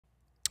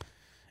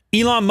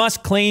Elon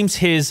Musk claims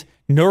his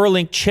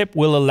Neuralink chip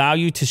will allow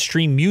you to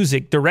stream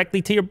music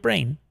directly to your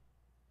brain.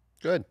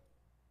 Good.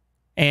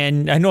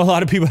 And I know a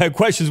lot of people have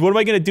questions. What am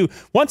I going to do?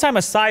 Once I'm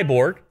a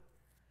cyborg,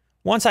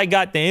 once I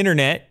got the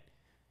internet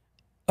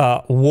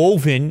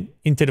woven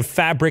into the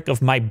fabric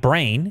of my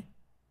brain,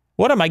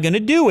 what am I going to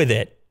do with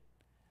it?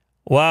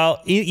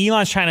 Well,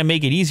 Elon's trying to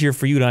make it easier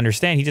for you to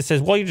understand. He just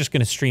says, well, you're just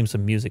going to stream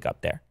some music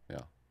up there.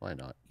 Yeah, why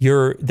not?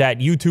 That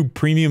YouTube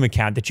premium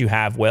account that you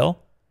have, Will,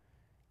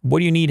 what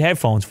do you need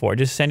headphones for?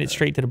 Just send it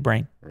straight to the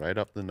brain. Right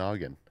up the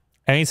noggin.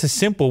 I mean, it's a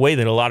simple way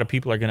that a lot of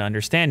people are going to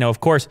understand. Now, of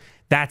course,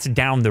 that's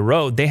down the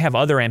road. They have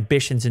other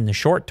ambitions in the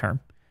short term,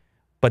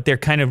 but they're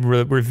kind of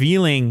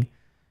revealing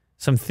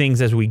some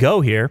things as we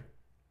go here.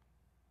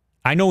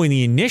 I know in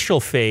the initial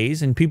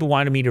phase, and people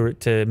wanted me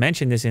to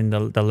mention this in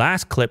the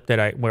last clip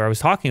where I was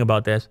talking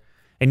about this,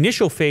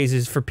 initial phase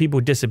is for people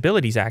with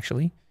disabilities,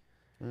 actually.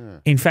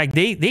 In fact,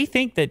 they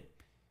think that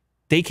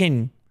they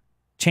can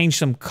change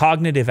some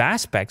cognitive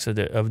aspects of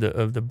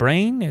the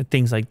brain,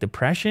 things like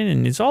depression,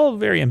 and it's all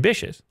very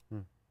ambitious.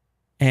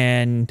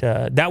 And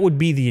that would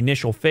be the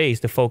initial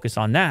phase to focus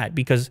on that,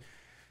 because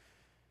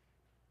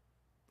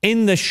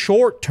in the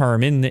short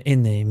term, in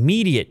the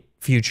immediate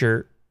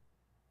future,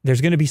 there's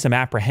going to be some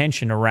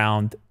apprehension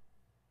around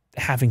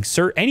having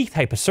any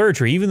type of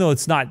surgery, even though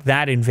it's not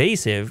that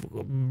invasive,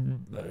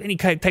 any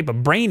type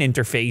of brain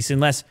interface,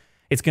 unless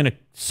it's going to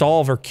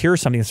solve or cure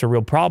something that's a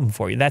real problem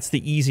for you. That's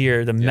the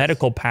easier, the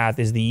medical path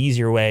is the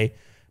easier way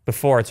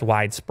before it's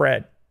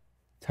widespread.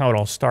 That's how it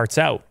all starts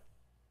out.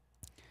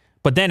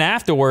 But then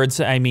afterwards,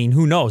 I mean,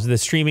 who knows? The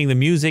streaming, the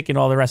music, and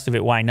all the rest of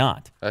it, why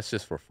not? That's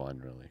just for fun,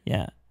 really.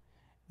 Yeah.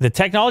 The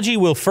technology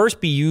will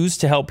first be used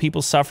to help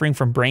people suffering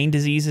from brain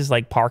diseases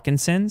like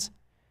Parkinson's.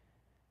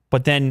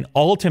 But then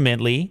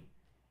ultimately,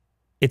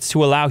 it's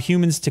to allow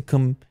humans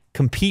to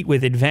compete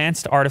with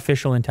advanced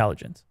artificial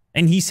intelligence.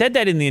 And he said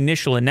that in the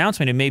initial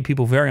announcement. It made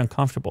people very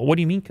uncomfortable. What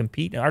do you mean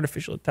compete in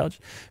artificial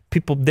intelligence?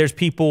 There's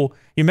people,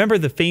 you remember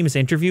the famous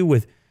interview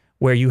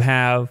where you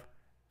have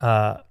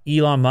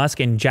Elon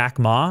Musk and Jack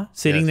Ma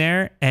sitting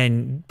there,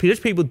 and there's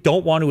people who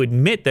don't want to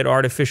admit that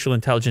artificial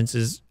intelligence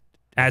is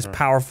as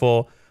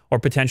powerful or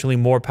potentially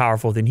more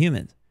powerful than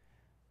humans.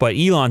 But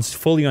Elon's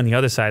fully on the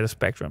other side of the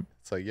spectrum.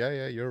 It's like,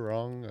 yeah, you're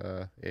wrong.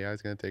 AI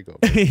is going to take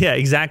over. Yeah,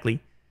 exactly.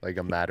 Like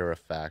a matter of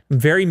fact.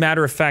 Very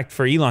matter of fact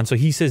for Elon. So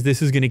he says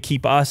this is going to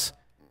keep us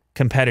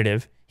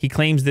competitive. He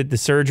claims that the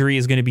surgery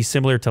is going to be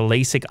similar to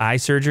LASIK eye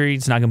surgery.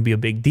 It's not going to be a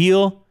big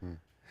deal.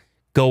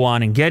 Go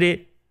on and get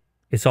it.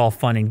 It's all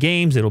fun and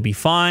games. It'll be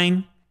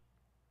fine.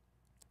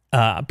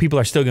 People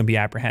are still going to be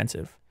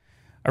apprehensive.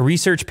 A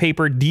research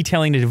paper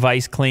detailing the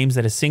device claims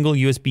that a single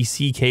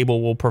USB-C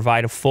cable will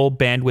provide a full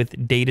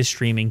bandwidth data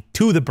streaming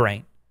to the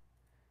brain.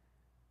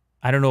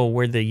 I don't know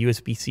where the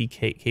USB-C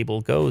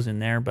cable goes in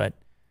there, but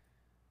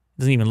it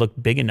doesn't even look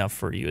big enough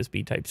for a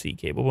USB Type-C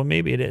cable, but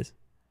maybe it is.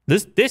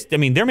 I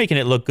mean, they're making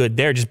it look good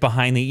there, just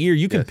behind the ear.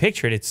 You can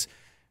picture it. It's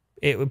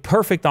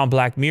perfect on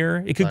Black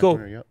Mirror. It could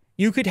go.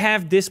 You could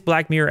have this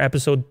Black Mirror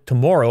episode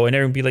tomorrow, and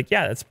everyone would be like,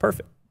 "Yeah, that's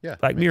perfect." Yeah,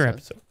 Black Mirror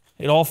episode.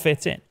 It all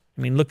fits in.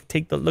 I mean, look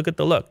at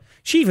the look.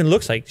 She even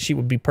looks like she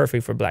would be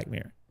perfect for Black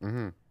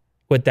Mirror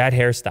with that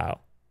hairstyle.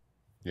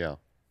 Yeah,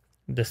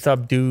 the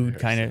subdued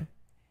kind of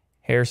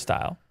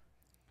hairstyle.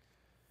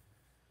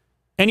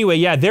 Anyway,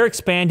 yeah, they're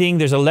expanding.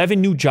 There's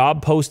 11 new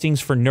job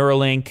postings for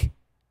Neuralink.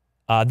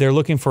 They're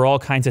looking for all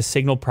kinds of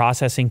signal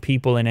processing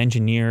people and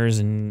engineers,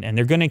 and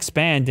they're going to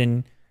expand.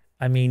 And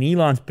I mean,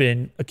 Elon's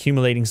been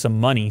accumulating some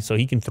money, so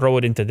he can throw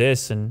it into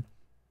this. And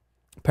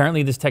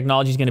apparently this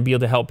technology is going to be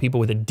able to help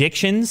people with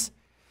addictions,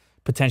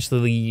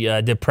 potentially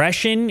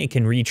depression. It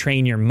can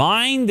retrain your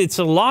mind. It's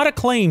a lot of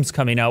claims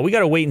coming out. We got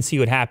to wait and see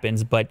what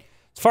happens. But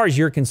as far as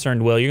you're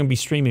concerned, Will, you're going to be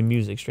streaming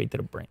music straight to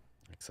the brain.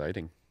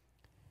 Exciting.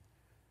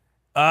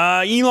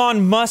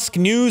 Elon Musk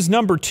news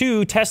number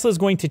 2, Tesla is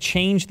going to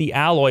change the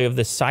alloy of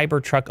the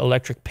Cybertruck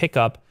electric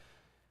pickup.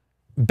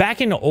 Back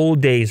in the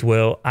old days,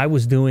 Will, I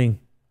was doing,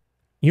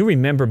 you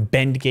remember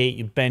Bendgate,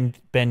 you bend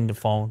the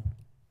phone.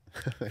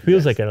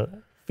 Feels like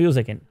a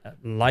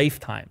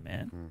lifetime,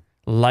 man.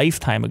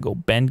 Lifetime ago,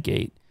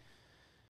 Bendgate.